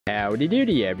Howdy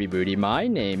doody everybody, my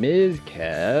name is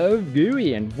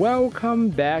KevGuuey and welcome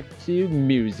back to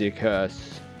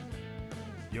Musicus.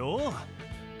 よう、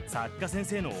作家先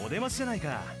生のお出ましじゃない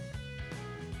か。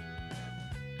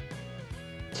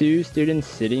Two students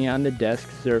sitting on the desk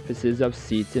surfaces of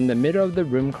seats in the middle of the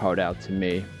room called out to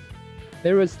me.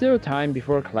 There was still time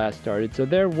before class started, so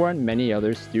there weren't many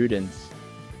other students.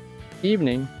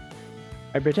 Evening.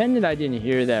 I pretended I didn't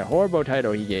hear that horrible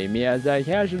title he gave me as I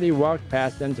casually walked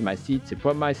past them to my seat to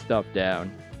put my stuff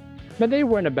down. But they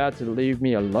weren't about to leave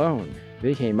me alone.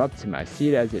 They came up to my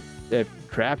seat as if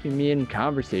trapping me in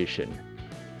conversation.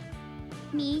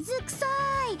 水臭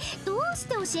い。どうし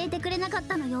て教えてくれなかっ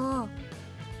たのよ。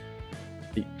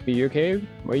Are you okay?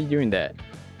 Why are you doing that?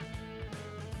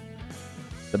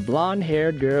 The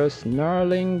blonde-haired girl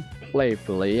snarling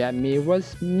playfully at me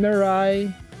was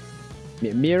Mirai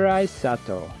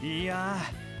Sato. いや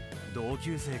ー、同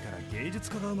級生から芸術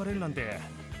家が生まれるなんて、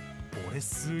俺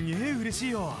すげえ嬉し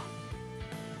いよ。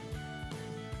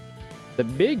The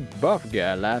big buff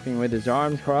guy laughing with his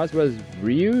arms crossed was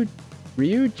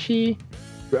Ryuichi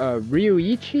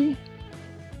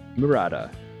Murata.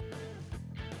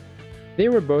 They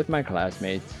were both my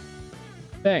classmates.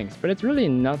 Thanks, but it's really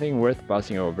nothing worth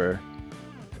fussing over.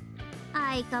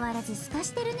 相変わらず透か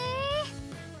してるね。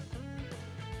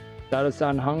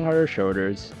Sato-san hung her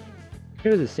shoulders. She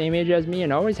was the same age as me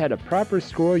and always had a proper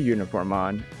school uniform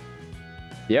on.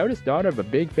 The eldest daughter of a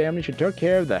big family, she took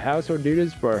care of the household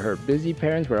duties for her busy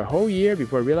parents for a whole year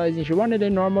before realizing she wanted a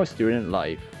normal student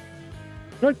life.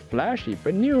 She looked flashy,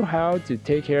 but knew how to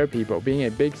take care of people, being a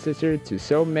big sister to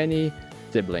so many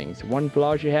siblings. One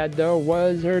flaw she had, though,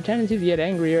 was her tendency to get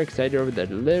angry or excited over the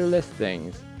littlest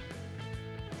things.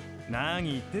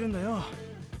 何言ってるんだよ。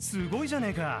すごいじゃね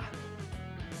えか。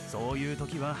そういう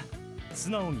時は素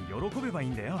直に喜べばいい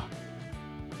んだよ。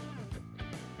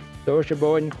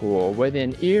Sociable and cool, with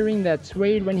an earring that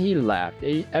swayed when he laughed.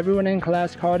 Everyone in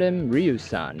class called him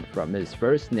Ryu-san from his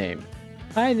first name.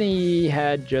 I think he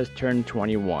had just turned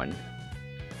 21.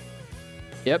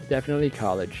 Yep, definitely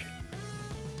college.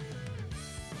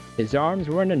 His arms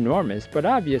weren't enormous, but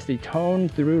obviously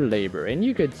toned through labor, and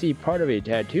you could see part of a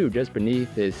tattoo just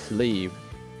beneath his sleeve.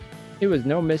 It was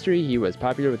no mystery he was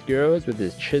popular with girls with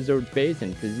his chiseled face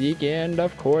and physique and,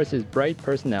 of course, his bright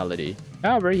personality.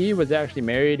 However, he was actually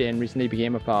married and recently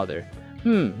became a father.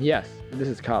 Yes, this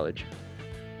is college.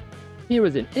 He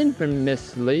was an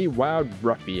infamously wild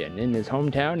ruffian in his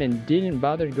hometown and didn't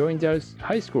bother going to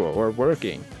high school or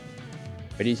working.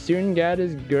 But he soon got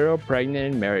his girl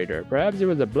pregnant and married her. Perhaps it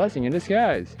was a blessing in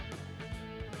disguise.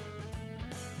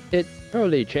 It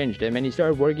totally changed him, and he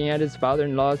started working at his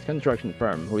father-in-law's construction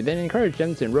firm, who then encouraged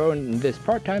him to enroll in this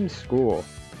part-time school.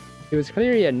 It was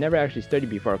clear he had never actually studied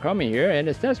before coming here, and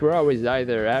his tests were always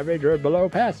either average or below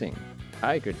passing.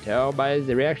 I could tell by his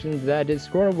reactions that his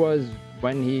score was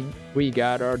when we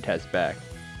got our test back.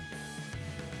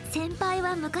 先輩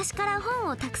は昔から本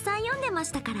をたくさん読んでま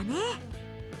したからね。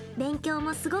勉強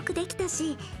もすごくできた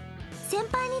し、先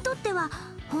輩にとっては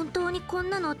本当にこん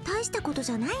なの大したこと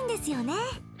じゃないんですよね。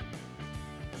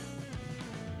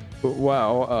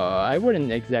Well, I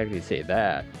wouldn't exactly say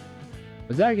that.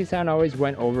 Ozaki-san always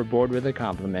went overboard with the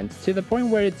compliments, to the point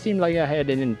where it seemed like I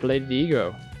had an inflated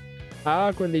ego.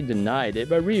 I awkwardly denied it,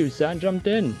 but Ryu-san jumped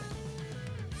in.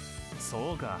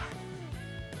 そうか。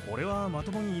俺はま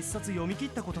ともに一冊読み切っ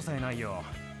たことさえないよ。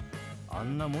あ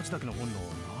んな文字だけの本の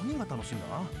何が楽しいんだ？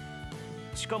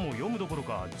しかも読むどころ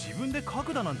か自分で書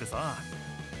くだなんてさ。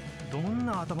どん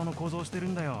な頭の構造してる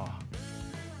んだよ。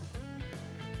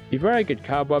Before I could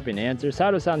cobble up an answer,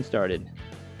 Sato-san started.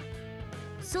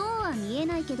 そうは見え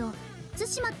ないけど、対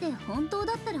馬って本当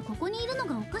だったらここにいるの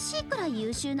がおかしいくらい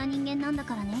優秀な人間なんだ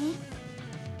からね。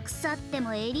腐って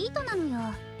もエリートなのよ。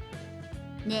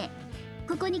ねえ、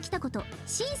ここに来たこと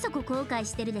心底後悔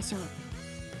してるでしょ。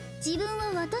自分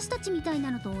は私たちみたい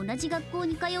なのと同じ学校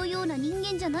に通うような人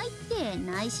間じゃないって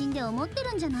内心で思って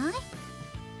るんじゃな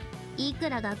い？いく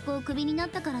ら学校をクビになっ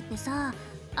たからってさ、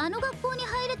あの学校に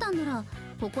入れたんなら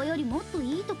ここよりもっと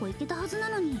いいとこ行けたはずな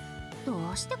のに、ど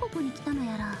うしてここに来たの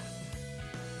やら。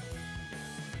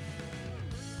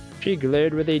She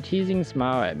glared with a teasing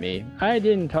smile at me. I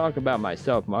didn't talk about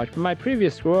myself much, but my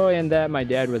previous school and that my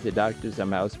dad was a doctor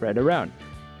somehow spread around.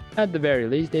 At the very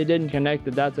least, they didn't connect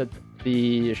the dots that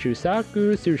the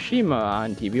Shusaku Tsushima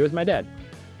on TV was my dad.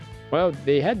 Well,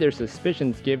 they had their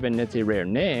suspicions given it's a rare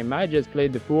name. I just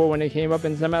played the fool when it came up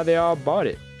and somehow they all bought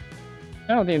it.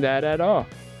 I don't think that at all.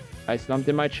 I slumped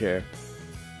in my chair.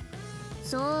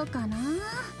 そうかな。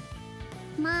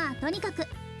まあとにかく隠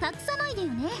さないでよ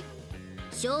ね。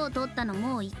賞を取ったの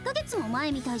もう1ヶ月も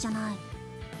前みたいじゃない。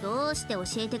どうして教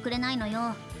えてくれないの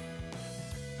よ。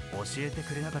教えて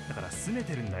くれなかったから拗ね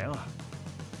てるんだよ。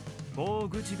こう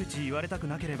ぐちぐち言われたく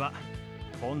なければ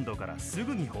今度からす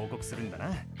ぐに報告するんだ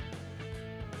な。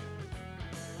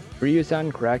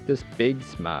Ryu-san cracked a big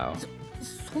smile.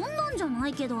 そんなんじゃな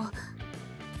いけど。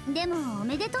でもお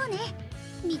めでとうね。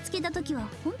見つけた時は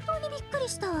本当にびっくり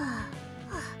したわ。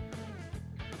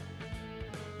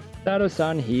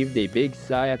Sato-san heaved a big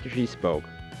sigh after she spoke.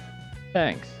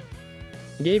 Thanks.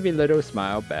 I gave a little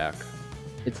smile back.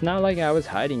 It's not like I was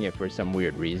hiding it for some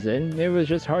weird reason. It was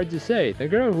just hard to say. The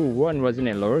girl who won was in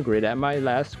a lower grade at my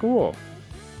last school.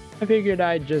 I figured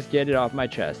I'd just get it off my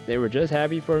chest. They were just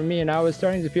happy for me and I was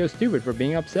starting to feel stupid for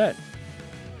being upset.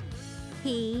 へ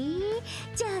え、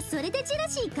じゃあそれでジェラ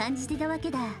シー感じてたわ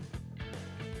けだ。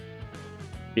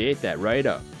She ate that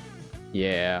right up.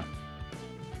 Yeah.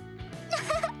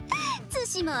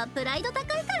 対馬はプライド高い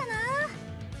からな。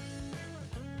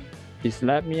She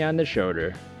slapped me on the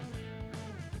shoulder.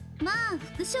 まあ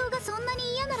副賞がそんなに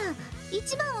嫌なら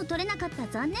一番を取れなかった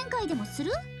残念会でもす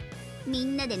る？み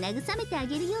んなで慰めてあ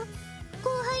げるよ。後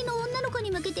輩の女の子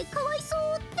に向けてかわいそう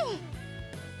って。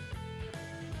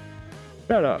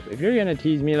Shut up. If you're gonna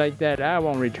tease me like that, I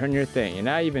won't return your thing, and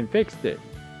I even fixed it.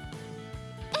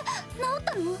 治っ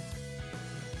たの？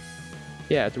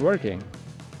 Yeah, it's working.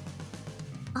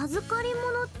 預かり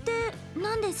物って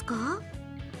何ですか？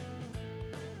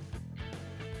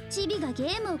チビがゲ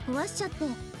ームを壊しちゃって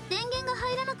電源が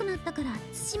入らなくなったから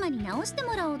対馬に直して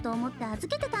もらおうと思って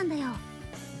預けてたんだよ。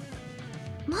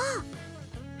まあ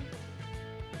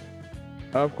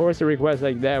Of course, a request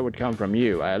like that would come from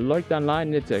you. I looked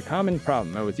online and it's a common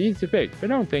problem. It was easy to fix, but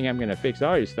I don't think I'm gonna fix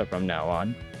all your stuff from now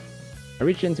on. I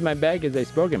reached into my bag as I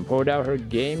spoke and pulled out her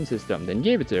game system, then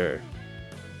gave it to her.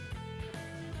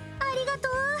 ありがと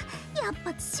う。やっ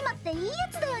ぱ対馬っていいや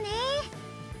つだよね。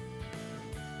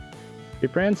She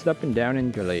pranced up and down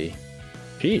in glee.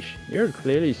 Sheesh, you're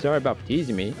clearly sorry about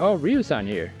teasing me. Oh, Ryu-san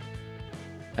here.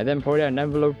 I then poured out an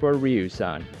envelope for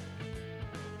Ryu-san.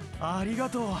 ありが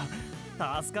とう。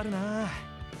助かるな。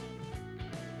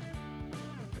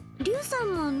リュウさ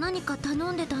んも何か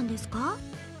頼んでたんですか？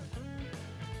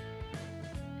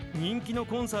人気の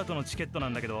コンサートのチケットな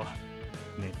んだけど、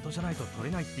ネットじゃないと取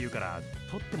れないって言うから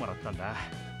取ってもらったんだ。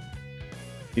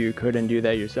You couldn't do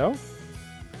that yourself?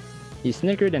 He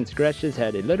snickered and scratched his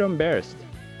head, a little embarrassed.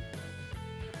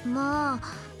 も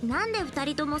うなんで二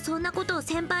人ともそんなことを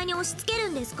先輩に押し付ける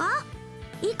んですか？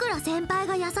いくら先輩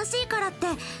が優しいからって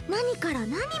何から何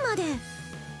まで。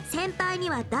先輩に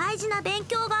は大事な勉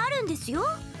強があるんですよ。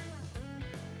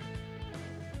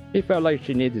She felt like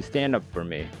she needed to stand up for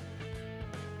me.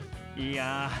 い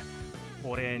やー、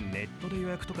俺ネットで予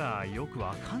約とかよく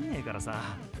わかんねえから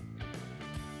さ。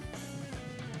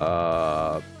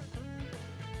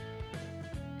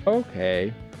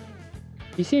Okay.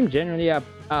 He seemed genuinely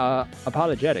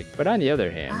apologetic, but on the other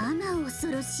hand... あら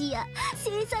恐ろしや。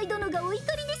制裁殿がお怒りで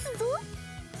すぞ。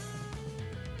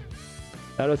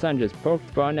Sato-san just poked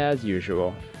fun as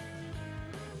usual.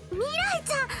 未来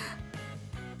ちゃ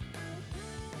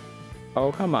ん。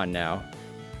 Oh, come on now.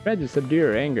 Try to subdue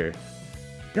your anger.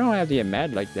 You don't have to get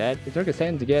mad like that. It took a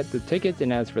second to get the tickets,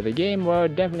 and as for the game, well,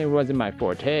 it definitely wasn't my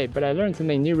forte, but I learned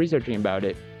something new researching about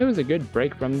it. It was a good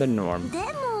break from the norm. でも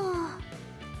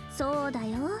そうだ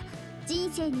よ。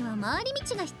人生には回り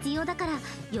道が必要だから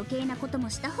余計なことも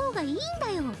した方がいいん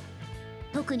だよ。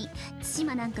特に対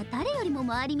馬なんか誰よりも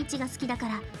回り道が好きだか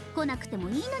ら来なくても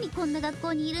いいのにこんな学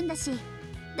校にいるんだし、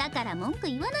だから文句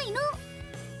言わないの。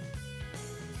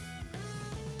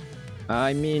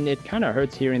I mean, it kinda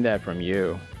hurts hearing that from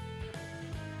you.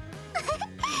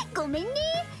 ごめんね。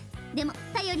でも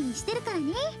頼りにしてるから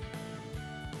ね。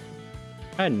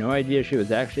I had no idea she was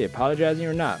actually apologizing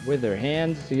or not. With her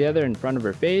hands together in front of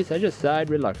her face, I just sighed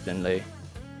reluctantly.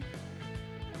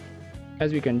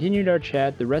 As we continued our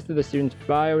chat, the rest of the students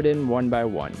filed in one by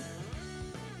one.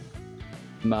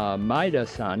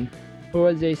 Maida-san, who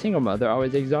was a single mother,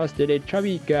 always exhausted, a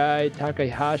chubby guy,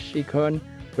 Takahashi-kun,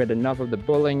 who had enough of the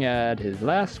bullying at his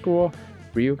last school,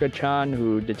 Ryuka-chan,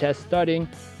 who detests studying.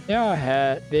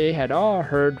 They had all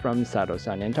heard from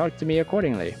Sato-san and talked to me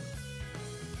accordingly.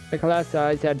 The class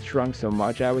size had shrunk so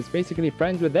much I was basically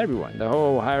friends with everyone. The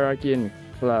whole hierarchy and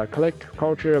clique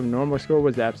culture of normal school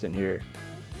was absent here.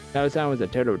 Sato-san was a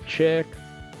total chick,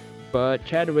 but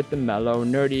chatted with the mellow,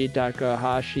 nerdy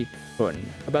Takahashi-kun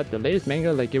about the latest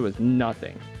manga like it was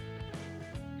nothing.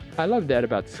 I love that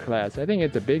about this class. I think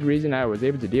it's a big reason I was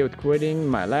able to deal with quitting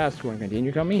my last school and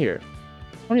continue coming here.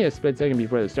 Only a split second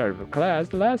before the start of class,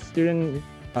 the last student,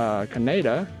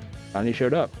 Kaneda, finally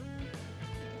showed up.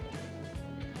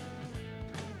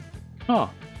 Huh.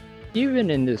 Even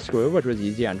in this school, which was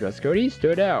easy on dress code, he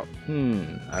stood out.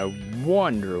 I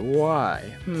wonder why.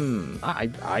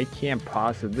 I can't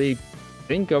possibly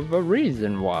think of a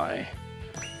reason why.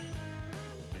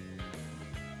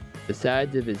 The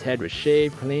sides of his head was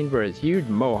shaved clean for his huge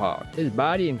mohawk. His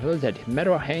body and clothes had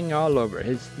metal hanging all over.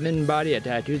 His thin body had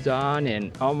tattoos on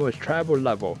an almost tribal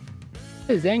level.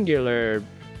 His angular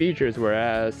features were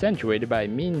accentuated by a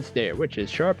mean stare, which is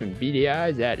sharp and beady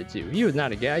eyes attitude. He was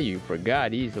not a guy you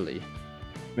forgot easily.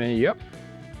 Yup.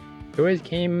 He always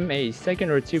came a second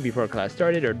or two before class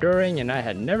started or during, and I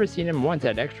had never seen him once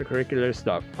at extracurricular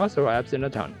stuff, also absent a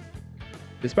ton.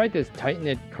 Despite this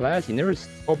tight-knit class, he never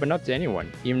opened up to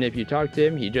anyone. Even if you talked to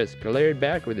him, he just glared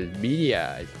back with his beady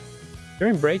eyes.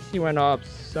 During breaks, he went off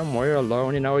somewhere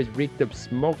alone and always reeked of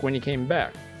smoke when he came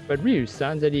back. But Ryu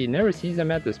sounds that he never sees him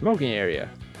at the smoking area.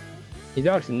 He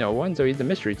talks to no one, so he's a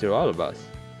mystery to all of us.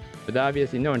 With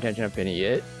obviously no intention of fitting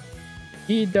it,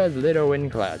 he does little in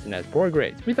class and has poor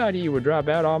grades. We thought he would drop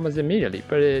out almost immediately,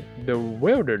 but it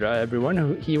bewildered everyone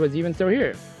who he was even still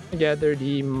here. I gathered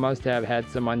he must have had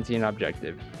some unseen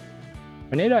objective.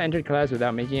 Pineda entered class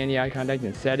without making any eye contact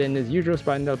and sat in his usual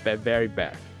spot in the very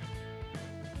back.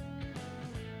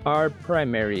 Our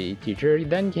primary teacher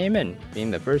then came in.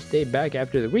 Being the first day back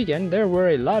after the weekend, there were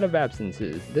a lot of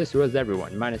absences. This was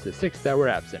everyone, minus the 6 that were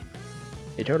absent.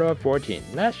 A total of 14.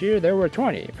 Last year there were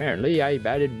 20. Apparently I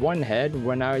batted 1 head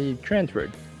when I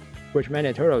transferred, which meant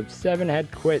a total of 7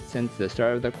 had quit since the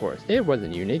start of the course. It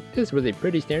wasn't unique. This was a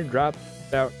pretty standard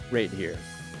dropout rate here.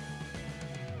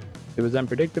 It was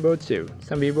unpredictable too.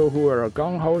 Some people who were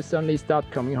gung-ho suddenly stopped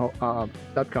coming,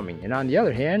 and on the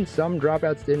other hand, some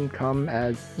dropouts didn't come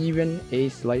as even a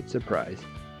slight surprise.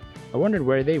 I wondered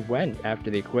where they went after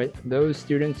they quit, those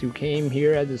students who came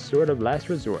here as a sort of last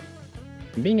resort.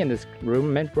 Being in this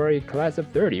room meant for a class of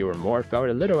 30 or more felt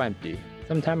a little empty.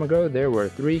 Some time ago, there were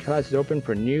 3 classes open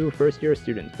for new first-year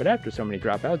students, but after so many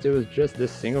dropouts, it was just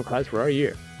this single class for our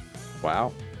year.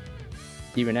 Wow.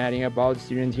 Even adding up all the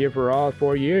students here for all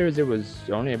 4 years, it was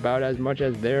only about as much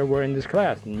as there were in this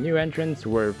class. New entrants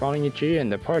were falling each year, and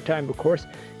the part-time course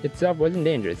itself was in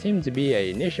danger. It seemed to be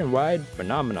a nationwide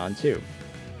phenomenon too.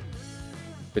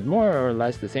 With more or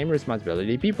less the same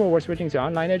responsibility, people were switching to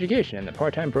online education, and the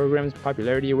part-time program's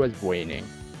popularity was waning.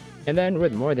 And then,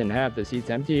 with more than half the seats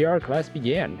empty, our class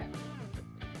began.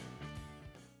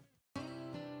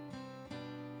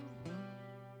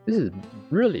 This is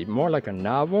really more like a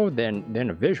novel than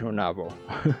a visual novel.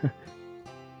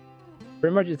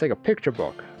 Pretty much it's like a picture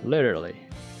book, literally.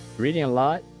 Reading a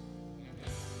lot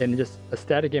and just a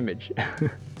static image.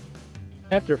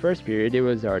 After first period, it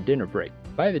was our dinner break.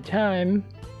 By the time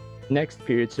next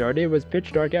period started, it was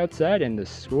pitch dark outside and the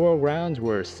school grounds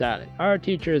were silent. Our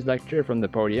teacher's lecture from the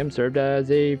podium served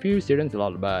as a few students'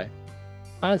 lullaby.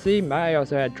 Honestly, I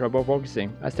also had trouble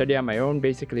focusing. I studied on my own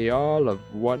basically all of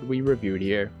what we reviewed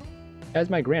here.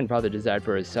 As my grandfather desired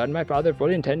for his son, my father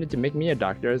fully intended to make me a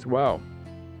doctor as well.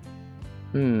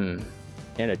 And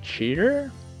a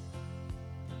cheater?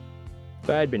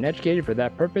 But I had been educated for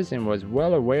that purpose and was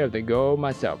well aware of the goal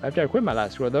myself. After I quit my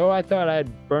last school though, I thought I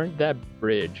had burnt that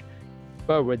bridge.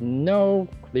 But with no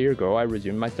clear goal, I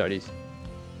resumed my studies.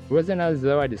 It wasn't as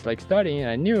though I disliked studying, and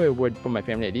I knew it would put my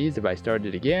family at ease if I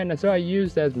started again, and so I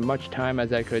used as much time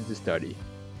as I could to study.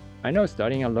 I know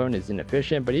studying alone is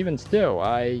inefficient, but even still,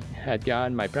 I had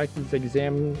gotten my practice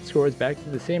exam scores back to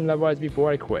the same level as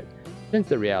before I quit. Since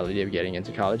the reality of getting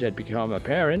into college had become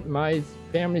apparent, my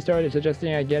family started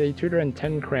suggesting I get a tutor and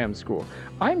 10 cram school.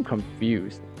 I'm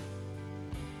confused.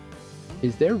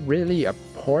 Is there really a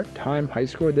part-time high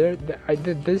school there?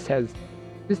 This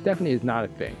definitely is not a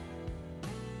thing.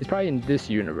 It's probably in this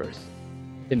universe,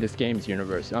 in this game's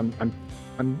universe. I'm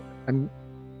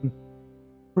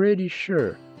pretty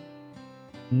sure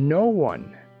no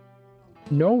one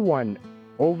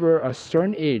over a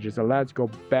certain age is allowed to go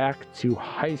back to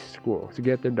high school to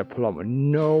get their diploma.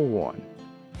 No one.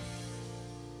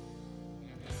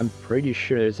 I'm pretty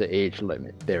sure there's an age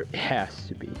limit. There has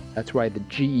to be. That's why the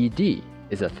GED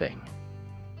is a thing.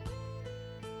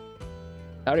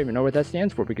 I don't even know what that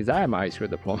stands for because I have my high school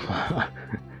diploma.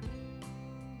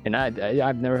 And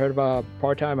I've never heard of a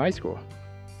part-time high school.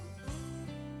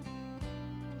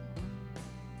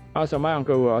 Also, my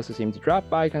uncle who also seemed to drop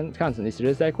by constantly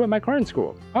suggests I quit my current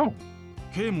school. Oh.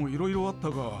 経もいろいろあった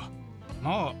が、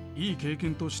まあいい経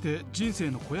験として人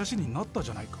生の肥やしになったじ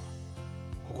ゃないか。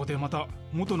ここでまた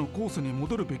元のコースに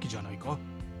戻るべきじゃないか。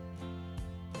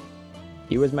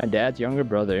He was my dad's younger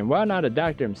brother, and while not a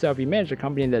doctor himself, he managed a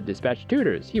company that dispatched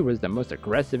tutors. He was the most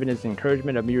aggressive in his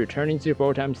encouragement of me returning to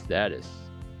full-time status.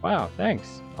 Wow,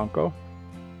 thanks, Uncle.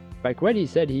 By quit, he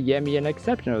said he gave me an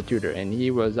exceptional tutor, and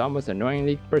he was almost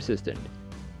annoyingly persistent.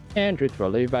 And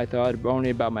truthfully, if I thought only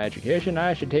about my education,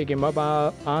 I should take him up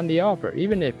on the offer.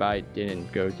 Even if I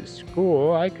didn't go to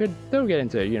school, I could still get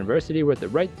into a university with the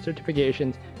right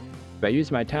certifications. If I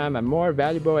used my time on more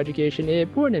valuable education,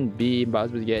 it wouldn't be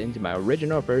impossible to get into my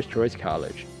original first choice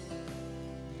college.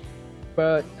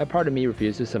 But a part of me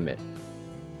refused to submit.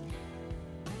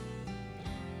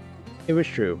 It was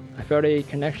true. I felt a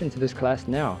connection to this class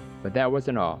now, but that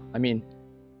wasn't all. I mean,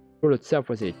 school itself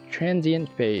was a transient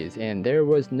phase, and there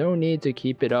was no need to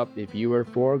keep it up if you were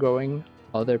foregoing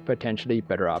other potentially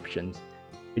better options.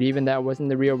 But even that wasn't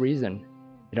the real reason.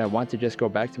 Did I want to just go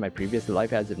back to my previous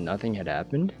life as if nothing had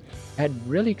happened? I had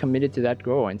really committed to that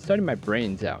goal and studied my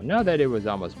brains out. Now that it was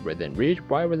almost within reach,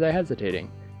 why was I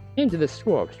hesitating? Came to this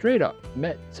school, straight up,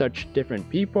 met such different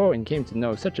people, and came to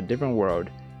know such a different world.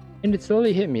 And it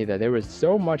slowly hit me that there was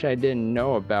so much I didn't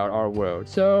know about our world.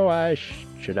 So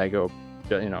should I go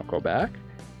back?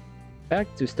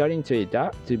 Back to studying to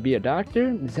be a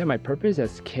doctor? Is that my purpose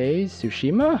as Kei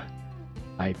Tsushima?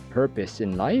 My purpose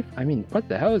in life? I mean, what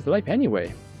the hell is life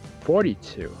anyway?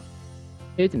 42.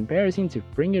 It's embarrassing to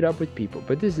bring it up with people,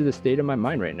 but this is the state of my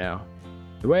mind right now.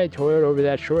 The way I toiled over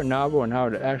that short novel and how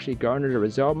it actually garnered a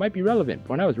result might be relevant.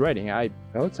 When I was writing, I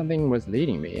felt something was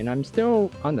leading me, and I'm still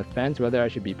on the fence whether I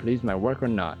should be pleased with my work or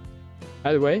not.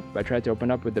 Either way, if I tried to open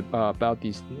up with about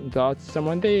these thoughts to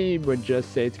someone, they would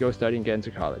just say to go study and get into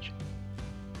college.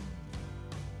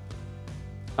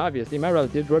 Obviously, my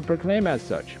relatives would proclaim as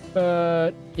such,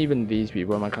 but even these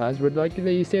people in my class would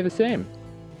likely say the same.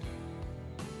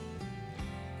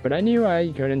 But I knew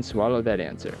I couldn't swallow that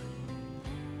answer.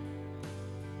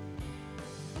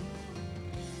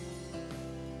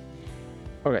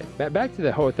 Okay, back to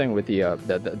the whole thing with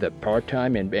the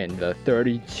part-time and the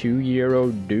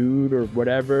 32-year-old dude or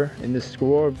whatever in the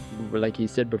school, like he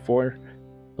said before,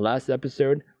 the last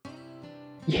episode.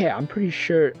 Yeah, I'm pretty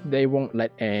sure they won't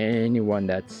let anyone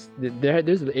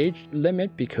there's an age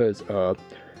limit because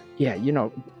yeah, you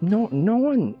know, no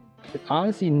one,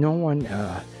 honestly, no one's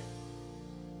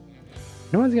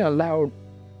gonna allow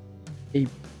a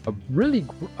really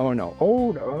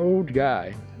old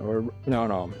guy or an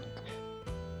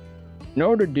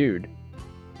older dude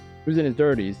who's in his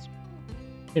 30s,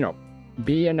 you know,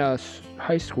 be in a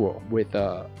high school with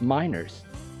minors.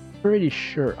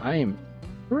 I am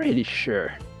pretty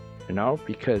sure, you know,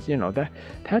 because, you know,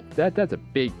 that's a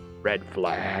big red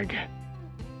flag.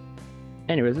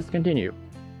 Anyways, let's continue.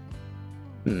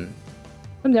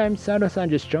 Sometimes Sato-san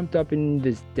just jumped up in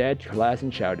this dead class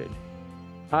and shouted,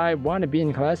 "I want to be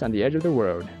in class on the edge of the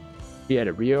world." He had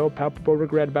a real, palpable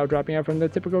regret about dropping out from the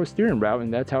typical student route,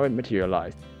 and that's how it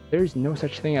materialized. There's no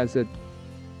such thing as a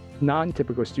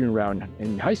non-typical student route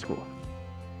in high school.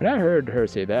 When I heard her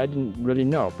say that, I didn't really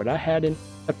know, but I had an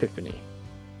epiphany.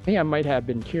 I think I might have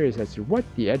been curious as to what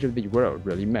the edge of the world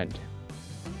really meant.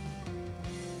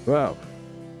 Well,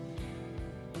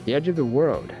 the edge of the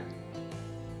world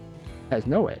has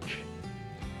no edge,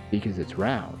 because it's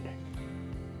round.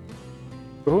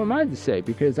 But who am I to say?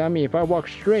 Because, I mean, if I walk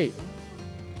straight,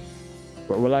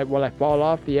 will I fall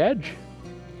off the edge?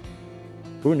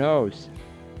 Who knows?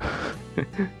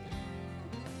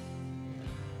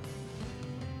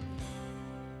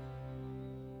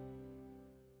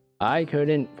 I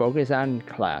couldn't focus on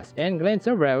class and glanced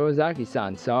over at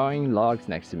Ozaki-san sawing logs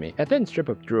next to me. A thin strip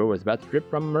of drool was about to drip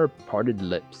from her parted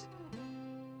lips.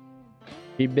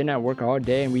 She'd been at work all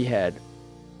day and we had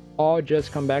all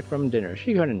just come back from dinner.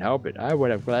 She couldn't help it. I would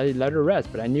have gladly let her rest,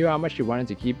 but I knew how much she wanted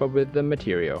to keep up with the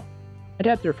material. I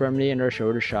tapped her firmly and her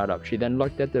shoulders shot up. She then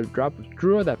looked at the drop of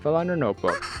drool that fell on her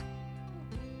notebook.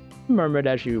 She murmured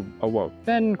as she awoke,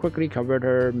 then quickly covered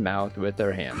her mouth with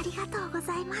her hand.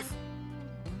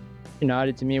 She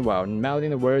nodded to me while mouthing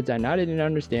the words. I nodded in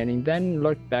understanding, then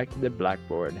looked back to the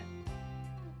blackboard.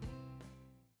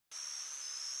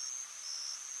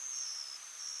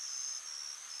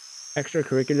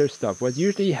 Extracurricular stuff was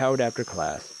usually held after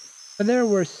class, but there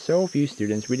were so few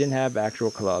students we didn't have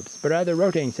actual clubs, but rather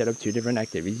rotating set of 2 different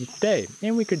activities each day,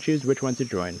 and we could choose which one to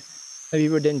join. Some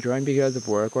people didn't join because of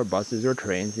work or buses or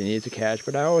trains they needed to catch,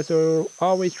 but I also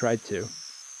always tried to.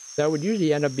 So I would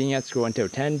usually end up being at school until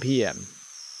 10 p.m.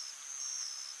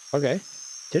 Okay.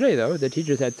 Today though, the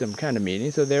teachers had some kind of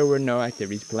meeting, so there were no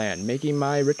activities planned, making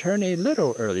my return a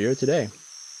little earlier today.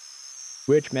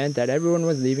 Which meant that everyone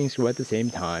was leaving school at the same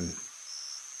time.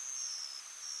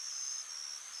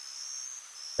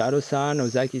 Sato-san,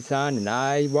 Ozaki-san, and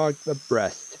I walked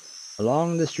abreast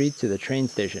along the street to the train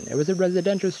station. It was a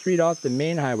residential street off the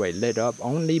main highway, lit up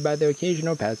only by the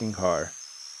occasional passing car.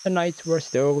 The nights were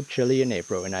still chilly in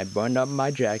April, and I buttoned up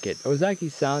my jacket.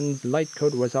 Ozaki-san's light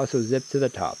coat was also zipped to the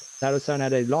top. Sato-san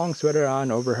had a long sweater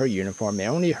on over her uniform, and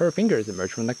only her fingers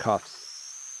emerged from the cuffs.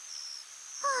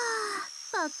 は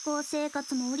あ、学校生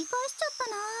活も折り返しちゃった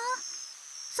な。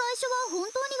最初は本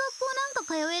当に学校なん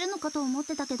か通えるのかと思っ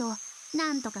てたけど、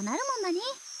なんとかなるもんだね。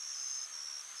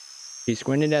She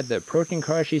squinted at the approaching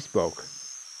car as she spoke.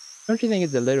 Don't you think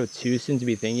it's a little too soon to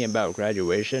be thinking about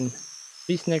graduation?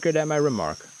 She snickered at my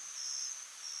remark.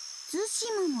 対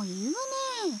馬も言うね。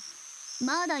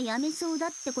まだ辞めそうだ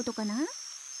ってことかな。でも残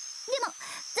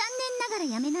念な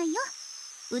がら辞めないよ。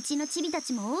うちのチビた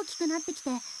ちも大きくなってきて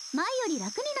前より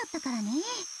楽になったからね。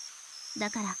だ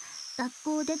から学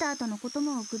校を出た後のこと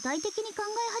も具体的に考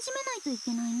え始めないとい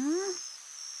けないな。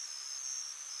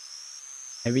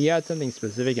Have you had something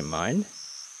specific in mind?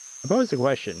 I posed a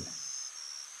question.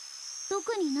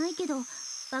 特にないけど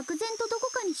漠然とど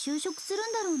こかに就職する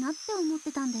んだろうなって思っ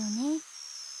てたんだよね。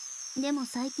でも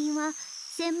最近は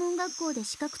専門学校で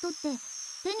資格取って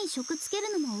手に職つけ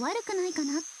るのも悪くないか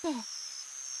なって。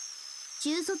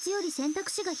中卒より選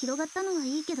択肢が広がったのは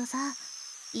いいけどさ、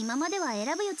今までは選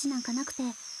ぶ余地なんかなくて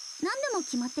何でも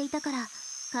決まっていたから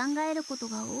考えること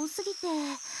が多すぎて、もうめ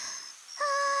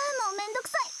んどく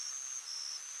さい。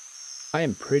I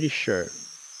am pretty sure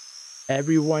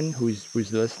everyone who's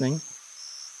listening,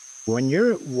 when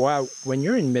you're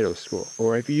in middle school,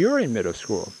 or if you're in middle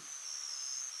school,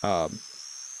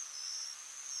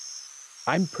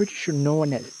 I'm pretty sure no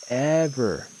one has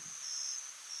ever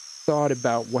thought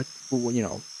about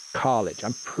college.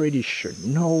 I'm pretty sure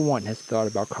no one has thought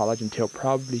about college until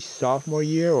probably sophomore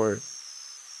year or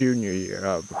junior year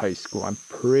of high school. I'm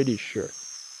pretty sure.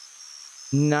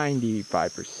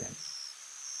 95%.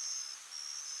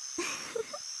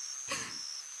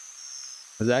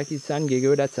 Ozaki-san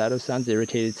giggled at Sato-san's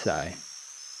irritated sigh.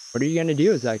 What are you gonna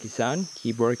do, Ozaki-san?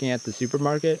 Keep working at the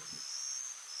supermarket?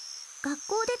 学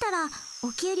校出たら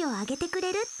お給料上げてく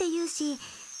れるって言うし、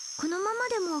このまま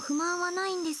でも不満はな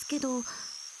いんですけど、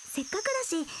せっかくだ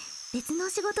し別の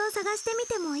仕事を探してみ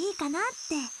てもいいかなっ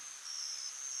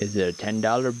て。Is it a $10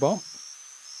 bump?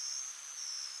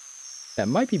 That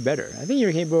might be better. I think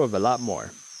you're capable of a lot more.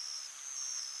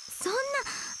 そん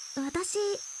な、私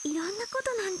いろんなこ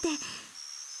となんて。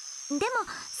でも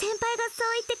先輩がそ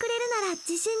う言ってくれるなら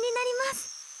自信になりま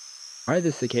す。Why are the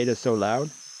cicadas so loud?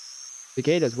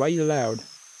 Cicadas, why are you loud?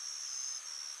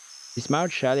 She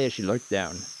smiled shyly as she looked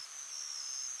down.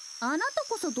 あなた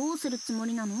こそどうするつも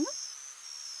りなの？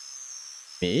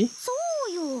 Me? そ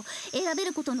うよ。選べ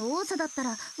ることの多さだったら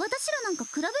私らなんか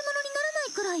比べ物になら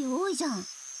ないくらい多いじゃん。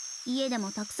家で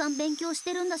もたくさん勉強し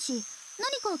てるんだし、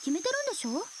何か決めてるんでし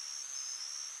ょ？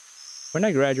 When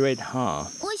I graduate, huh?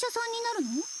 お医者さんに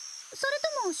なるの？それ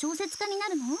とも小説家にな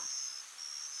るの？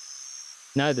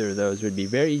 Neither of those would be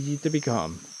very easy to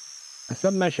become. I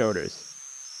slumped my shoulders.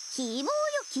 希望よ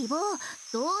希望。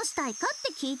どうしたいかっ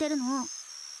て聞いてるの。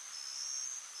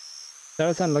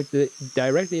Sato-san looked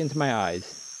directly into my eyes.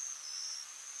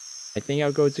 I think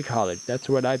I'll go to college. That's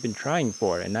what I've been trying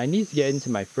for, and I need to get into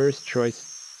my first choice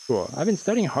school. I've been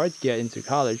studying hard to get into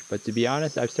college, but to be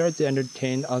honest, I've started to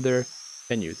entertain other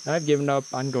venues. I've given up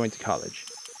on going to college.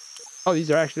 Oh,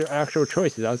 these are actual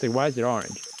choices. I was like, why is it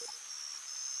orange?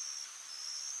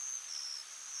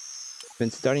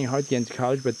 Been studying hard to get into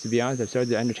college, but to be honest, I've started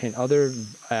to entertain other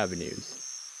avenues.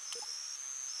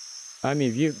 I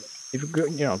mean, if you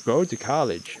go to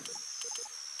college.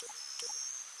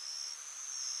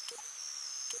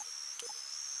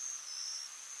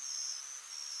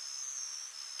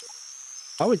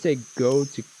 I would say go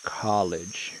to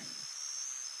college.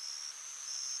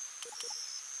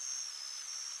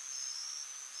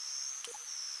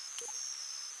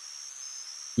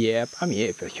 Yeah, I mean,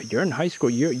 if you're in high school,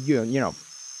 you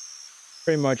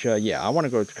pretty much, yeah, I want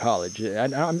to go to college.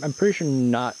 I'm pretty sure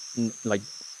not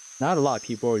a lot of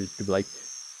people would be like,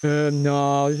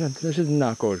 no, this is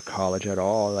not go to college at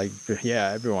all. Like,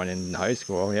 yeah, everyone in high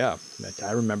school, yeah,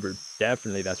 I remember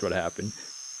definitely that's what happened.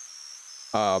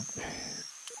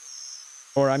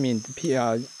 Or I mean,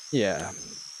 yeah,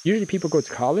 usually people go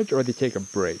to college or they take a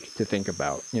break to think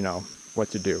about,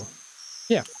 what to do.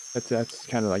 Yeah, that's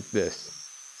kind of like this.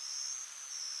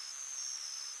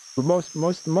 But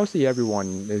mostly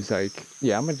everyone is like,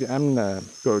 yeah, I'm gonna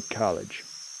go to college,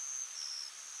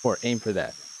 or aim for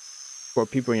that. For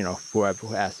people, who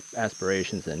have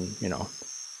aspirations and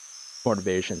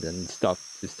motivations and stuff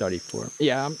to study for.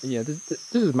 Yeah,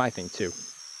 this is my thing too.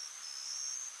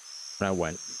 When I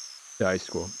went to high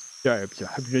school, sorry, I'm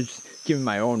just giving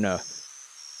my own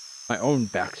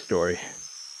backstory.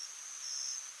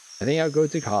 I think I'll go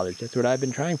to college. That's what I've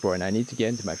been trying for, and I need to get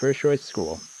into my first choice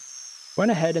school.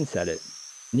 Went ahead and said it.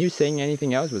 Knew saying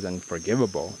anything else was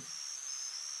unforgivable.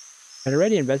 I'd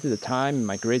already invested the time, and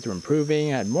my grades were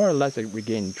improving. I had more or less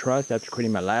regained trust after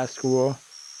quitting my last school.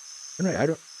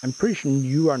 I'm pretty sure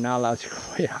you are not allowed to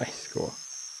quit high school.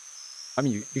 I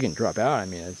mean, you can drop out. I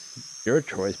mean, it's your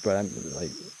choice, but I'm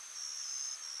like,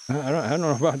 I don't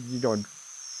know about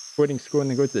quitting school and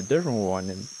then go to a different one.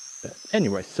 And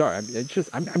anyway, sorry.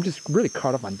 I'm just really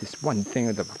caught up on this one thing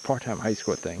with the part-time high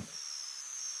school thing.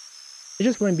 It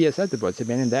just wouldn't be acceptable to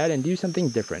abandon that and do something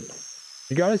different,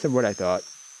 regardless of what I thought.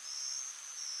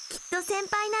 きっと先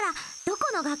輩ならど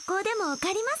この学校でも受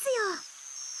かります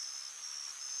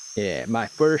よ。 Yeah, my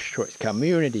first choice,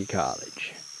 community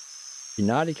college. He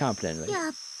nodded confidently. や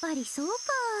っぱりそうか。き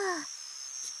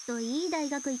っといい大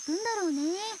学行くんだろう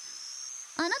ね。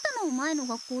あなたの前の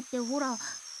学校ってほら、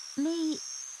メイ付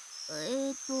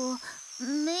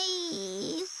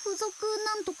属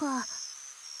なんとか。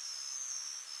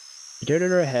 She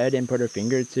tilted her head and put her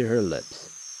finger to her lips.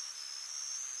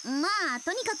 まあ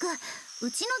とにかくう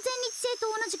ちの全日制と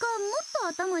同じかも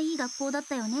っと頭いい学校だっ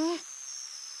たよね。は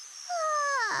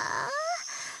あ、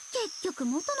結局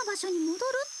元の場所に戻るって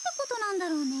ことなんだ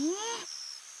ろうね。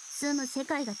住む世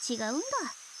界が違うんだ。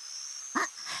あ、も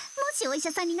しお医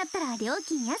者さんになったら料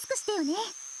金安くしてよね。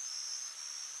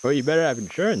 Well, you better have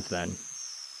insurance then.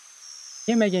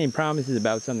 Can't make any promises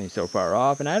about something so far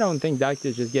off, and I don't think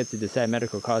doctors just get to decide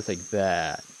medical costs like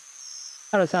that.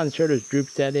 Hado-san's shoulders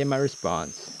drooped sadly at my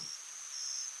response.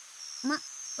 ま、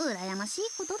羨ましい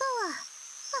ことだわ。は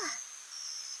あ。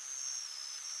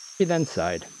 She then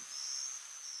sighed.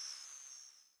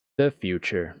 The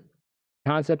future.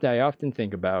 Concept I often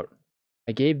think about.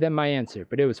 I gave them my answer,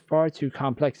 but it was far too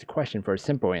complex a question for a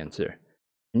simple answer.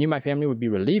 I knew my family would be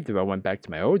relieved if I went back to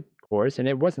my old course, and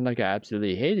it wasn't like I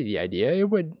absolutely hated the idea. It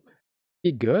would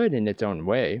be good in its own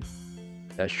way.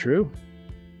 That's true.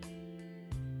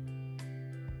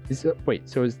 Wait,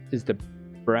 so is the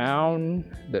brown,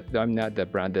 I'm not the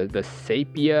brown, the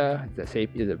sepia,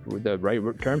 the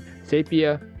right term?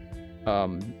 Sepia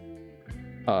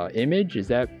image, is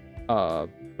that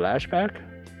flashback,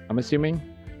 I'm assuming?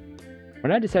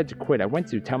 When I decided to quit, I went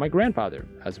to tell my grandfather,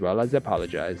 as well as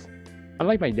apologize.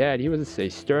 Unlike my dad, he was a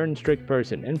stern, strict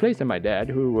person. In place of my dad,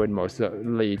 who would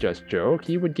mostly just joke,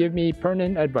 he would give me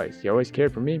pertinent advice. He always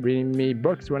cared for me, reading me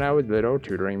books when I was little,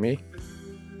 tutoring me.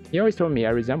 He always told me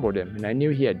I resembled him, and I knew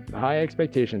he had high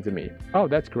expectations of me. Oh,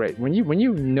 that's great. When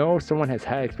you know someone has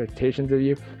high expectations of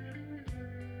you,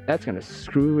 that's gonna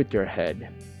screw with your head.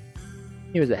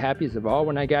 He was the happiest of all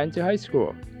when I got into high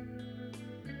school.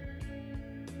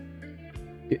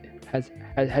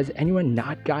 Has anyone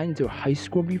not gotten into high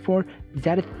school before? Is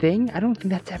that a thing? I don't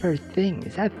think that's ever a thing.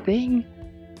 Is that a thing?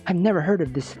 I've never heard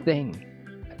of this thing.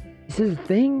 Is this a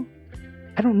thing?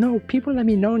 I don't know. People let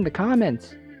me know in the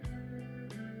comments.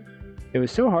 It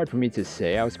was so hard for me to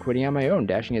say I was quitting on my own,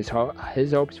 dashing his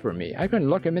hopes for me. I couldn't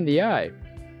look him in the eye.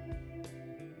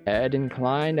 Head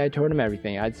inclined, I told him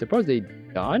everything I'd supposedly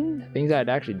done, things I had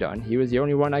actually done. He was the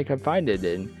only one I confided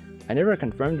in. I never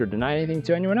confirmed or denied anything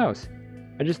to anyone else.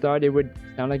 I just thought it would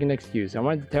sound like an excuse. I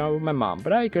wanted to tell my mom,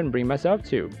 but I couldn't bring myself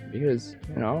to, because,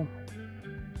 you know,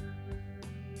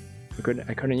 I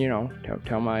couldn't, you know,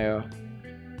 tell my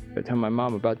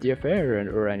mom about the affair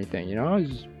or anything, you know.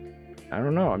 I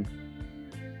don't know.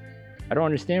 I don't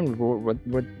understand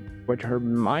what her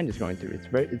mind is going through.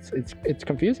 It's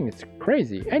confusing. It's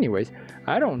crazy. Anyways,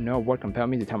 I don't know what compelled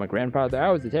me to tell my grandfather.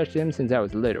 I was attached to him since I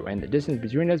was little, and the distance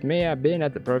between us may have been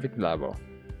at the perfect level.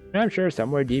 And I'm sure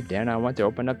somewhere deep down I want to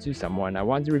open up to someone. I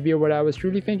want to reveal what I was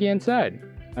truly thinking inside.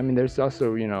 I mean, there's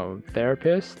also, you know,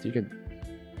 therapists. You could,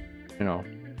 you know,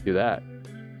 do that.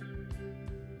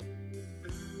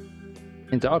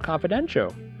 It's all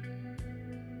confidential.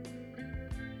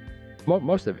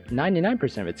 Most of it,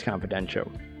 99% of it's confidential.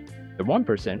 The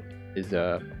 1% is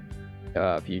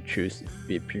if you choose,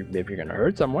 if you're gonna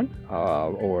hurt someone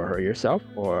or hurt yourself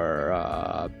or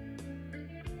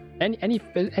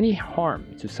any harm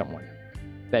to someone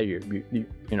that you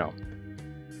know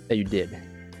that you did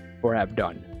or have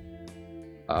done,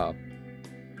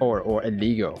 or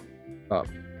illegal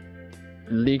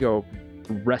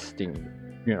resting,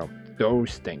 you know,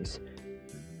 those things,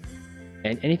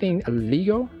 and anything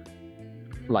illegal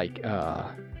like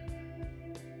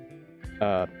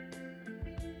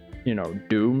you know,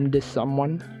 doomed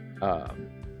someone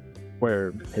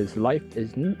where his life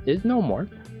is no more.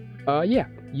 Yeah,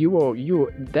 you will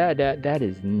that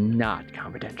is not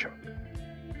confidential.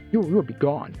 You will be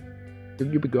gone.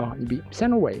 You'll be gone. You'll be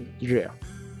sent away to jail.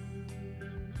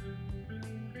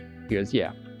 Because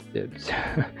yeah, it's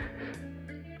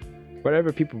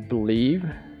whatever people believe,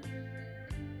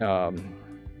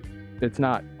 it's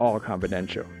not all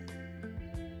confidential.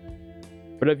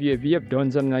 But if you have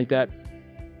done something like that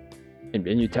and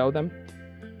you tell them,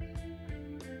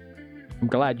 I'm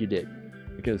glad you did,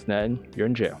 because then you're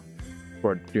in jail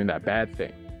for doing that bad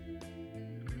thing.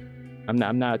 I'm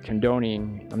not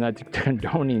condoning I'm not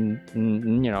condoning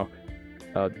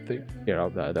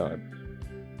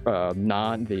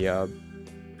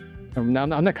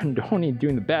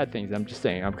doing the bad things. I'm just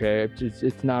saying, okay,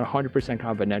 it's not 100%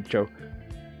 confidential,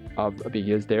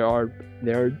 because there are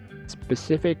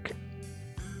specific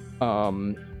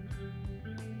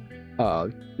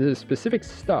there's specific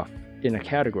stuff in a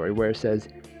category where it says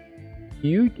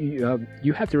you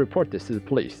have to report this to the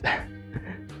police.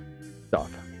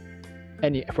 Stuff.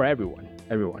 For everyone.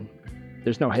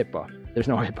 There's no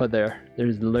HIPAA there.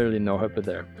 There's literally no HIPAA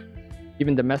there.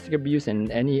 Even domestic abuse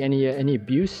and any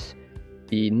abuse,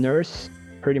 the nurse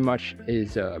pretty much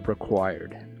is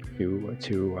required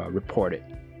to report it.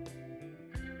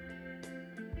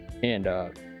 And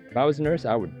if I was a nurse,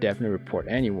 I would definitely report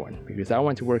anyone, because I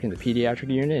went to work in the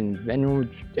pediatric unit, and anyone with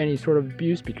any sort of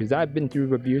abuse, because I've been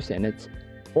through abuse and it's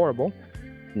horrible.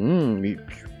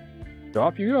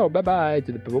 Off you go, bye-bye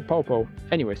to the popo.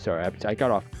 Anyway, sorry, I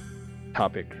got off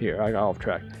topic here. I got off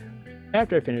track.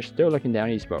 After I finished, still looking down,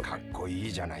 he spoke. I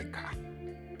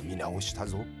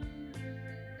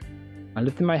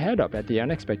lifted my head up at the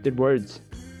unexpected words.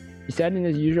 He sat in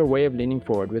his usual way of leaning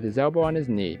forward with his elbow on his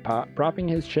knee, propping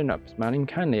his chin up, smiling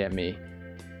kindly at me.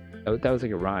 That was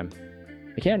like a rhyme.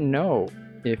 I can't know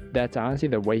if that's honestly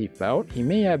the way he felt. He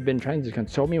may have been trying to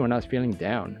console me when I was feeling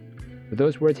down. But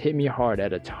those words hit me hard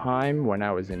at a time when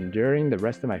I was enduring the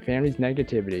rest of my family's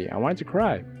negativity. I wanted to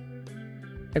cry.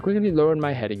 I quickly lowered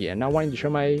my head again, not wanting to show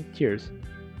my tears.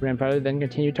 Grandfather then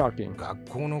continued talking.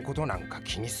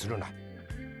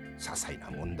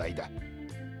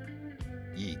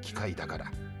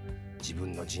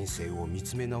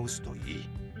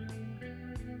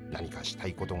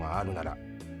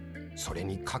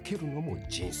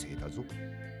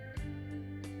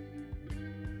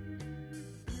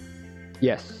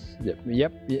 Yes,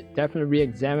 yep, definitely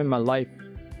re-examine my life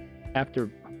after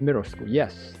middle school.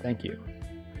 Yes, thank you,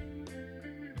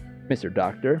 Mr.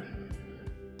 Doctor.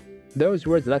 Those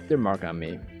words left their mark on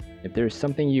me. If there's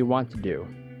something you want to do.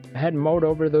 I had mulled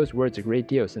over those words a great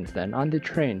deal since then, on the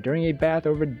train, during a bath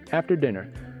after dinner,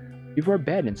 before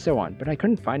bed, and so on, but I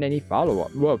couldn't find any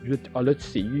follow-up. Well, let's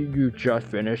see, you just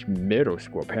finished middle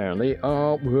school, apparently.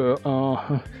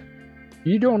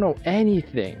 You don't know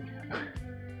anything.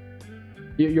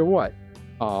 You're what?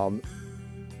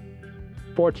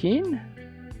 14?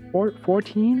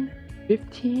 14?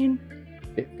 15?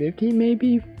 15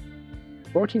 maybe?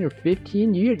 14 or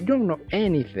 15? You don't know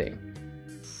anything.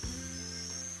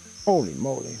 Holy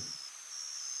moly.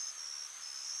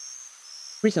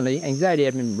 Recently, anxiety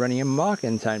had been running amok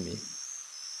inside me.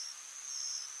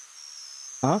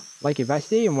 Huh? Like if I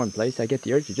stay in one place, I get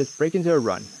the urge to just break into a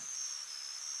run.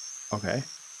 Okay.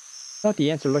 I thought the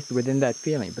answer looked within that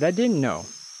feeling, but I didn't know.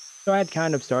 So I had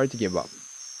kind of started to give up.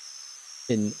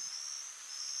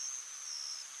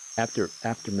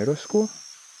 After middle school?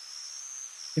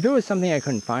 If it was something I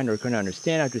couldn't find or couldn't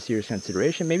understand after serious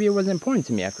consideration, maybe it wasn't important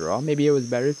to me after all. Maybe it was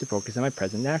better to focus on my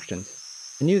present actions.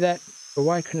 I knew that, but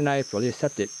why couldn't I fully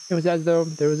accept it? It was as though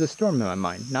there was a storm in my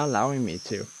mind, not allowing me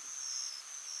to.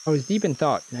 I was deep in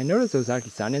thought, and I noticed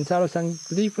Ozaki-san and Sato-san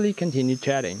gleefully continued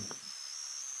chatting.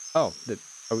 Oh,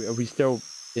 are we still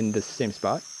in the same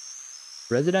spot?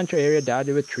 The residential area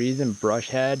dotted with trees and brush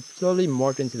had slowly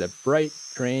morphed into the bright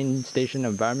train station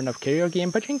environment of karaoke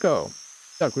and pachinko.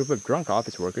 A group of drunk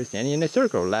office workers standing in a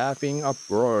circle, laughing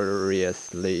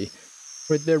uproariously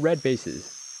with their red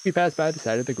faces. We passed by the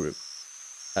side of the group.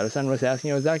 Sato-san was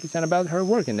asking Ozaki-san about her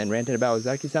work and then ranted about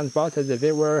Ozaki-san's boss as if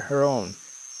it were her own.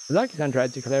 Ozaki-san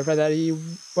tried to clarify that he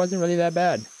wasn't really that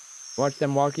bad. I watched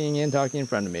them walking and talking in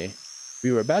front of me.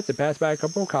 We were about to pass by a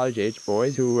couple of college-aged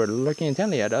boys who were looking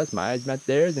intently at us. My eyes met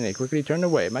theirs and they quickly turned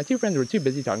away. My two friends were too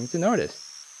busy talking to notice.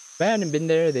 If I hadn't been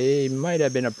there, they might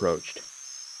have been approached.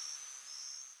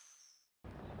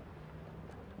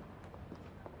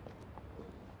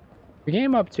 We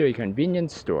came up to a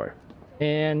convenience store,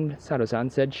 and Sato-san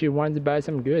said she wanted to buy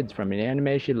some goods from an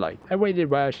anime she liked. I waited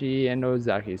while she and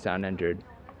Ozaki-san entered.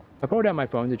 I pulled out my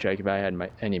phone to check if I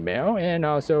had any mail, and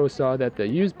also saw that the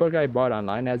used book I bought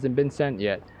online hasn't been sent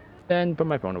yet, then put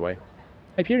my phone away.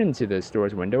 I peered into the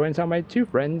store's window and saw my two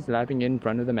friends laughing in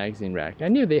front of the magazine rack. I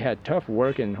knew they had tough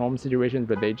work and home situations,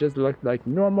 but they just looked like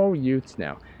normal youths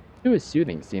now. It was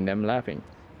soothing seeing them laughing.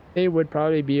 They would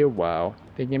probably be a while.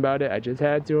 Thinking about it, I just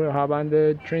had to hop on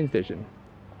the train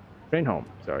home,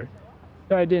 so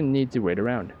I didn't need to wait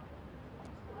around.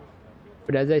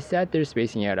 But as I sat there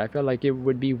spacing out, I felt like it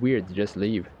would be weird to just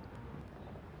leave.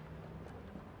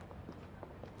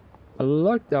 I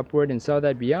looked upward and saw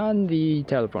that beyond the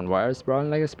telephone wires, sprawling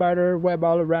like a spider web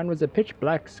all around, was a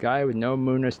pitch-black sky with no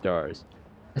moon or stars.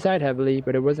 I sighed heavily,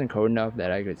 but it wasn't cold enough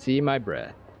that I could see my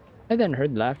breath. I then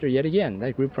heard laughter yet again.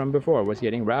 That group from before was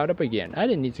getting riled up again. I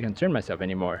didn't need to concern myself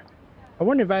anymore. I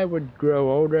wondered if I would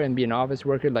grow older and be an office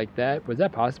worker like that. Was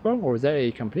that possible, or was that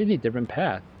a completely different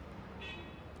path?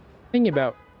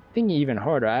 Thinking even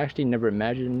harder, I actually never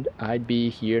imagined I'd be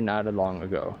here not long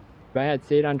ago. If I had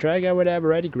stayed on track, I would have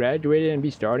already graduated and be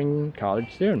starting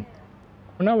college soon.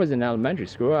 When I was in elementary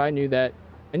school, I knew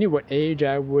what age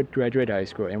I would graduate high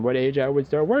school and what age I would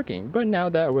start working, but now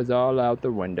that was all out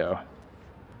the window.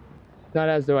 Not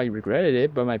as though I regretted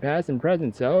it, but my past and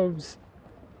present selves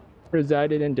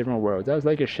resided in different worlds. I was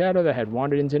like a shadow that had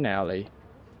wandered into an alley.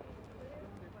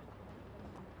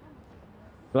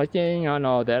 Reflecting on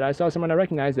all that, I saw someone I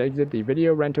recognized exit the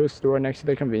video rental store next to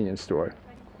the convenience store.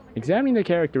 Examining the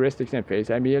characteristics and face,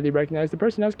 I immediately recognized the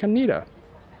person as Kaneda.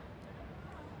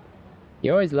 He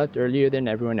always left earlier than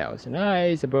everyone else, and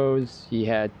I suppose he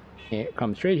had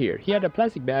come straight here. He had a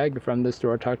plastic bag from the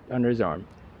store tucked under his arm.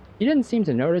 He didn't seem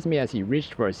to notice me as he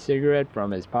reached for a cigarette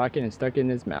from his pocket and stuck it in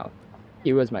his mouth.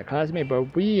 He was my classmate,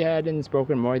 but we hadn't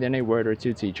spoken more than a word or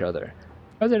two to each other.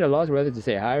 I was at a loss whether to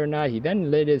say hi or not. He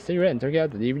then lit his cigarette and took out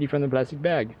the DVD from the plastic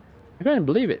bag. I couldn't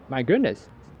believe it. My goodness.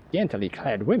 Scantily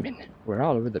clad women were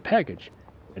all over the package.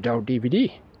 An adult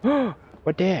DVD. Oh,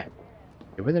 what that?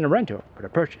 It wasn't a rental, but a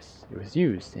purchase. It was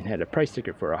used and had a price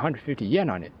sticker for 150 yen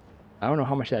on it. I don't know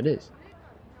how much that is.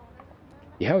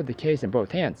 He held the case in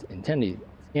both hands, intently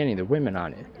scanning the women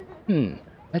on it.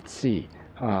 Let's see.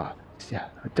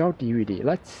 Adult DVD.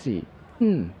 Let's see.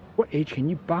 What age can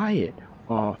you buy it?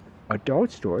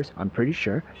 Adult stores, I'm pretty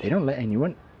sure they don't let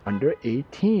anyone under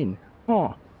 18.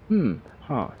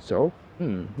 So,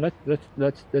 let's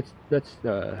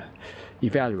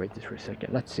evaluate this for a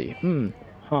second. Let's see.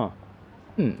 So,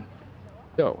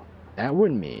 that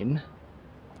would mean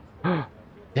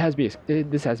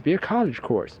this has to be a college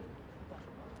course.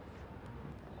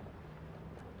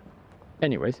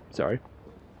 Anyways, sorry.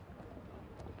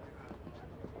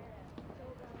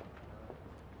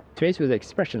 His face was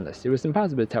expressionless. It was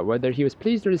impossible to tell whether he was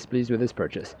pleased or displeased with his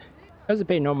purchase. I was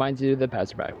paid no mind to the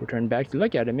passerby, who turned back to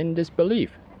look at him in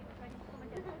disbelief.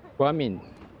 Well, I mean,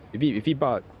 if he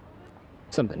bought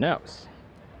something else,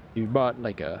 if he bought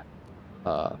like a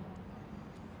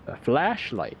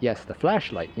flashlight. Yes, the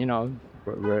flashlight. You know,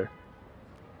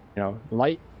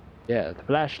 light. Yeah, the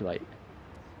flashlight.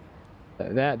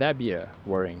 That'd be a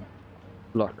worrying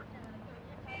look.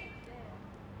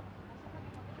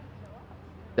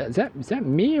 Is that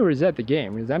me or is that the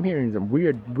game? Because I'm hearing some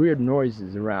weird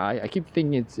noises around. I keep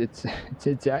thinking it's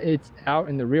out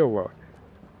in the real world.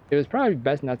 It was probably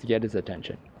best not to get his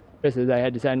attention. Just as I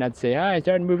had decided not to say hi, I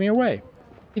started moving away.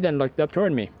 He then looked up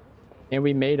toward me, and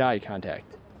we made eye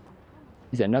contact.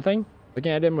 He said nothing.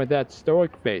 Looking at him with that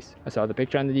stoic face, I saw the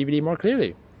picture on the DVD more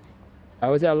clearly. I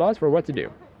was at a loss for what to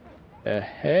do.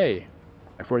 Hey.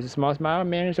 I forced a small smile and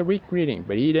managed a weak greeting,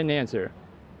 but he didn't answer.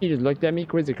 He just looked at me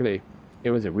quizzically. It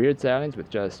was a weird silence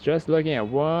with just looking at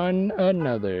one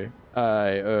another.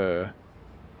 あ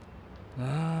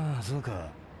あ、そうか。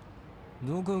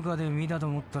どこかで見たと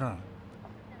思ったら、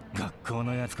学校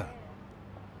のやつか。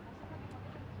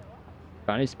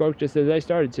Connie spoke just as I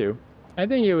started to. I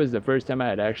think it was the first time I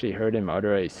had actually heard him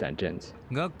utter a sentence.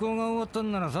 学校が終わった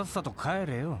んならさっさと帰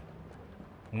れよ。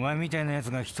お前みたいなや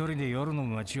つが一人で夜の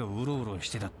街をうろうろ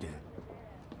してたって、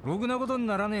ろくなことに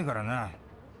ならねえからな。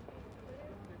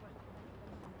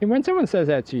And when someone says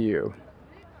that to you,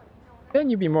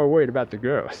 then you'd be more worried about the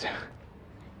girls.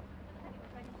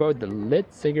 Pulled the lit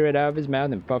cigarette out of his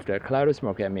mouth and puffed a cloud of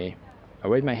smoke at me. I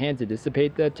waved my hand to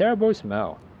dissipate the terrible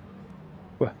smell.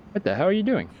 What the hell are you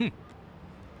doing? He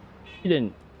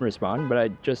didn't respond, but I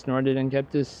just snorted and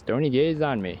kept his stony gaze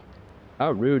on me.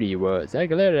 How rude he was. I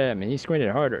glared at him and he squinted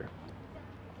harder.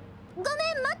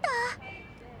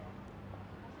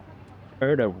 I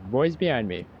heard a voice behind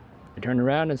me. I turned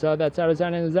around and saw that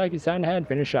Sato-san and Ozaki-san had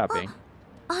finished shopping.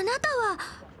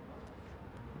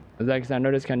 Ozaki-san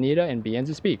noticed Kaneda and began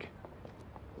to speak.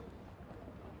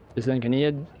 Just then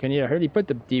Kaneda hurriedly put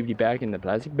the DVD back in the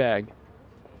plastic bag.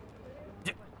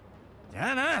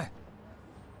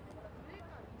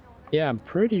 Yeah, I'm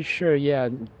pretty sure, yeah.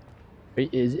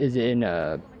 Is it in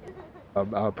a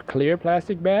clear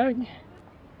plastic bag?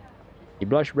 He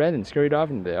blushed red and scurried off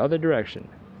in the other direction.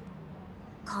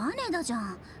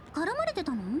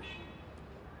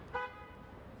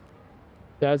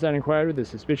 Sato-san inquired with a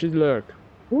suspicious look.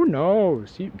 Who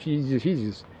knows? He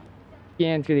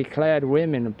scantily clad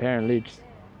women apparently just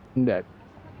in that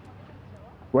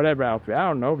whatever outfit. I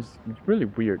don't know. It's really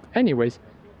weird. Anyways,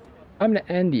 I'm gonna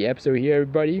end the episode here,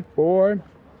 everybody, for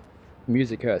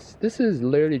Musicus. This is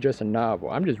literally just a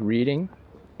novel. I'm just reading,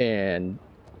 and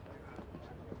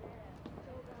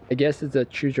I guess it's a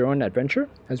choose your own adventure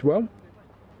as well,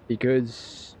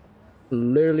 because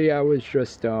literally I was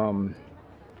just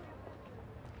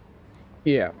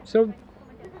yeah. So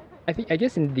I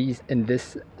guess in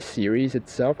this series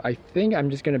itself, I think I'm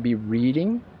just gonna be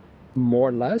reading more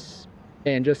or less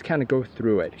and just kind of go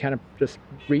through it, kind of just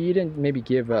read and maybe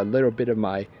give a little bit of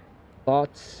my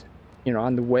thoughts, you know,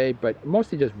 on the way, but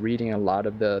mostly just reading a lot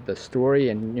of the story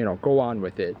and, you know, go on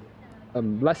with it.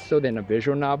 Less so than a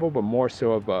visual novel, but more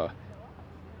so of a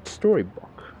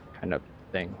storybook kind of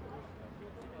thing.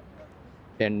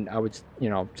 And I would, you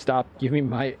know, stop giving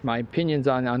my opinions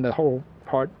on the whole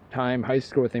part-time high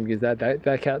school thing, because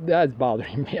that's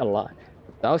bothering me a lot.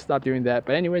 So I'll stop doing that.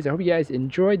 But anyways, I hope you guys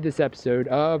enjoyed this episode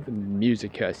of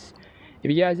Musicus. If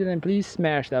you guys did, then please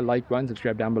smash that like button,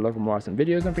 subscribe down below for more awesome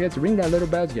videos. Don't forget to ring that little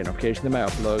bell to get notifications of my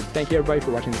uploads. Thank you everybody for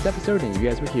watching this episode, and you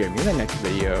guys will hear me in the next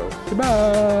video.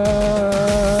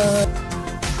 Goodbye!